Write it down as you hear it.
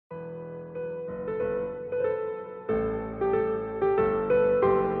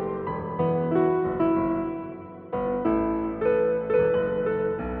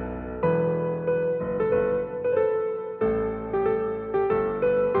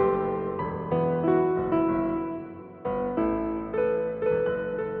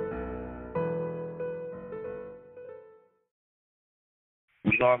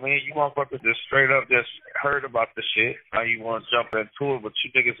know what I mean? You motherfuckers just straight up just heard about the shit. Now you want to jump into it, but you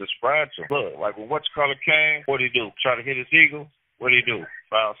niggas is fragile. Look, like when What's-Color came, what did he do? Try to hit his eagle? What did he do?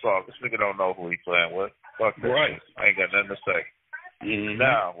 Bounce off. This nigga don't know who he playing with. Fuck that shit. I ain't got nothing to say.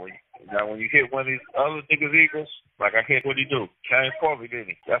 Now when you hit one of these other niggas' eagles, like I hit, what he do? Came for me,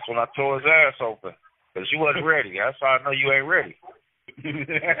 didn't he? That's when I tore his ass open. Because you wasn't ready. That's how I know you ain't ready.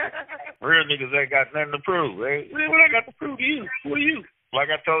 Real niggas ain't got nothing to prove. What I got to prove to you? Who are you? Like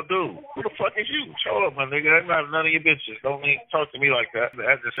I told dude, who the fuck is you? Show up, my nigga. That's not none of your bitches. Don't even talk to me like that.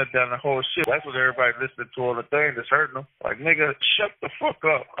 I just shut down the whole shit. That's what everybody listening to all the thing that's hurting them. Like, nigga, shut the fuck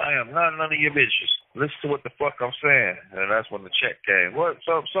up. I am not none of your bitches. Listen to what the fuck I'm saying. And that's when the check came. What?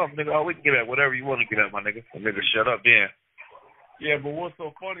 Something, nigga. Oh, we can get at whatever you want to get at, my nigga. The nigga, shut up then. Yeah, but what's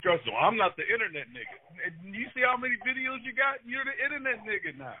so funny, so I'm not the internet nigga. You see how many videos you got? You're the internet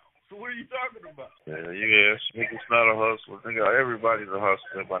nigga now. So what are you talking about? Yeah, yes. Nigga's not a hustler. Nigga, everybody's a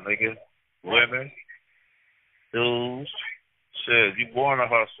hustler, my nigga. Women, dudes. Shit, you born a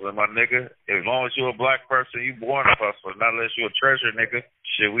hustler, my nigga. As long as you a black person, you born a hustler. Not unless you a treasure, nigga.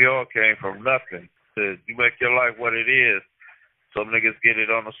 Shit, we all came from nothing. You make your life what it is. Some niggas get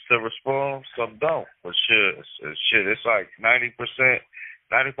it on a silver spoon, some don't. But shit, it's like 90%,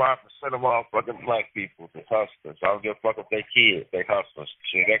 95% of all fucking black people is hustlers. I don't give a fuck if they kids, they hustlers.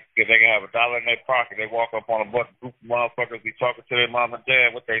 Shit, they can have $1 in their pocket. They walk up on a bunch of group of motherfuckers, be talking to their mom and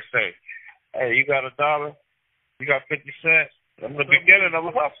dad, what they say. Hey, you got $1? You got 50 cents? I'm the beginning of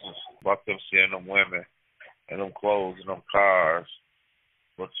the hustlers. About them seeing them women and them clothes and them cars.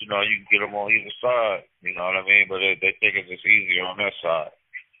 But, you know, you can get them on either side, you know what I mean? But they think it's just easier on that side.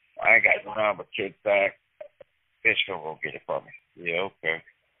 I ain't got nothing but kick back. Bitch gonna go get it for me. Yeah, okay.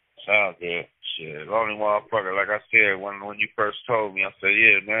 Sounds good. Shit, the only motherfucker, like I said, when you first told me, I said,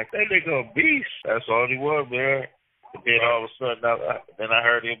 yeah, man, that nigga a beast. That's all he was, man. And then all of a sudden, then I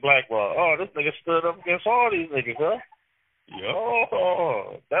heard him blackball. Oh, this nigga stood up against all these niggas, huh?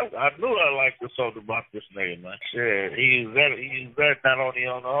 Yo, I knew I liked something about this nigga, man. Shit, he used that not only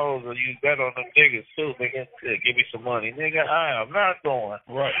on the hoes, but he used that on them niggas too, nigga. Shit, give me some money, nigga. I am not going.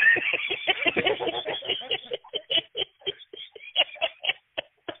 Right.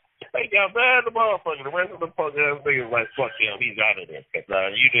 They got bad the motherfucker. The rest of the fucking ass niggas like, fuck him, he's out of there. Cause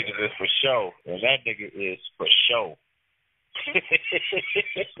you niggas is for show, and that nigga is for show.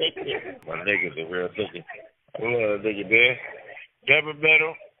 My nigga's a real nigga. I love that nigga, man. Never met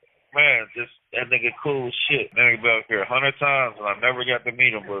him. Man, just that nigga cool as shit. Nigga been up here 100 times and I never got to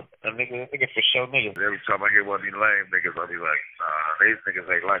meet him, but that nigga for sure nigga. Every time I get one of these lame niggas, I'll be like, nah, these niggas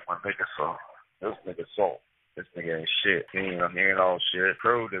ain't like my nigga, so this nigga soft. This nigga ain't shit. He ain't all shit.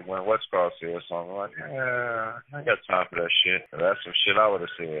 Proved it when What's-Called said something. I'm like, yeah, I ain't got time for that shit. That's some shit I would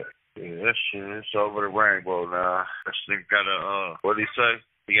have said. Yeah, that shit, it's over the rainbow now. That nigga got what'd he say?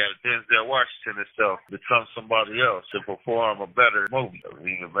 He got a Denzel Washington himself, become somebody else to perform a better movie.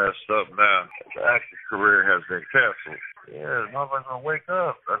 He messed up now. The acting career has been canceled. Yeah, motherfuckers gonna wake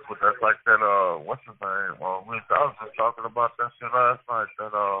up. That's like that, what's his name? I was just talking about that shit last night.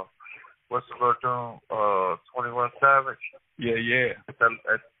 That, what's the little dude? 21 Savage? Yeah.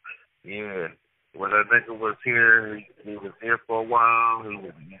 Yeah. When that nigga was here, he was here for a while. He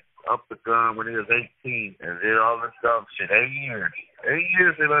was up the gun when he was 18 and did all this dumb shit. 8 years. 8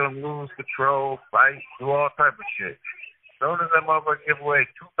 years they let him lose control, fight, do all type of shit. As soon as that motherfucker give away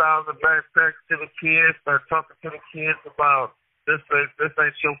 2,000 backpacks to the kids, start talking to the kids about this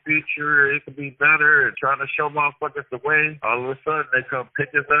ain't your future, it could be better, and trying to show motherfuckers the way, all of a sudden they come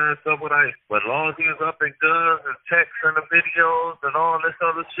pick his ass up with ice. But as long as he was up in guns and texts and the videos and all this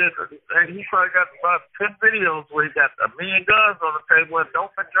other shit, and he probably got about 10 videos where he got 1 million guns on the table and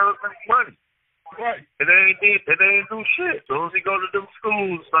don't think drugs and money. Right. And they ain't do shit. As soon as he go to them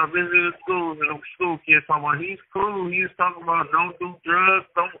schools, start visiting the schools, and them school kids talking about he's cool, he's talking about don't do drugs,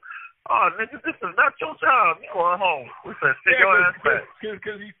 don't. Oh, nigga, this is not your job. You going home. We said, take your ass back.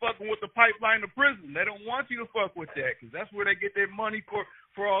 Because he's fucking with the pipeline of prison. They don't want you to fuck with that because that's where they get their money for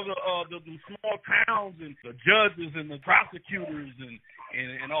all the small towns and the judges and the prosecutors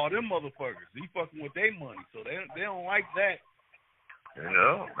and all them motherfuckers. He fucking with their money, so they don't like that. You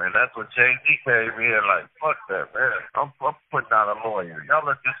know, man, that's what Jay-Z came in like, fuck that, man. I'm putting out a lawyer. Y'all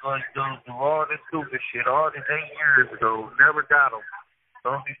let this little dude do all this stupid shit all these 8 years ago, never got him.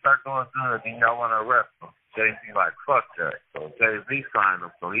 So if he start doing good, then y'all want to arrest him. Jay-Z like, fuck that. So Jay-Z signed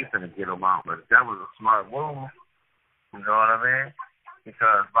him, so he's going to get him out. But that was a smart move. You know what I mean?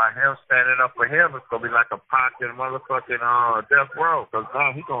 Because by him standing up for him, it's going to be like a pocket motherfucking death row. Because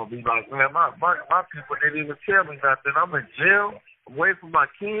now he's going to be like, man, my people didn't even tell me nothing. I'm in jail. I'm waiting for my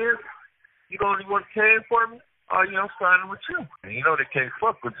kids. You don't even want to care for me? oh, you know, I'm signing with you. And you know they can't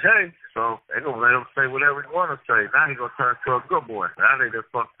fuck with Jay, so they gonna let him say whatever he wanna say. Now he gonna turn to a good boy. Now they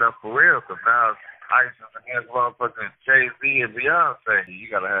just fucked up for real, because now Ice is against motherfucking Jay-Z and Beyonce.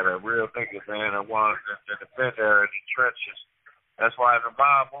 You gotta have that real nigga, man, that wants to defend there in the trenches. That's why in the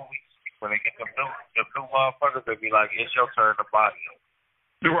Bond movies, when they get them new motherfuckers, they be like, it's your turn to body him.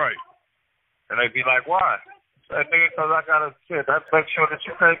 You're right. And they be like, why? That nigga, because I got to sit. That make sure that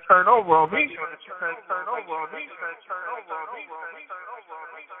you can't turn over on me. Make sure that you can't turn over on me.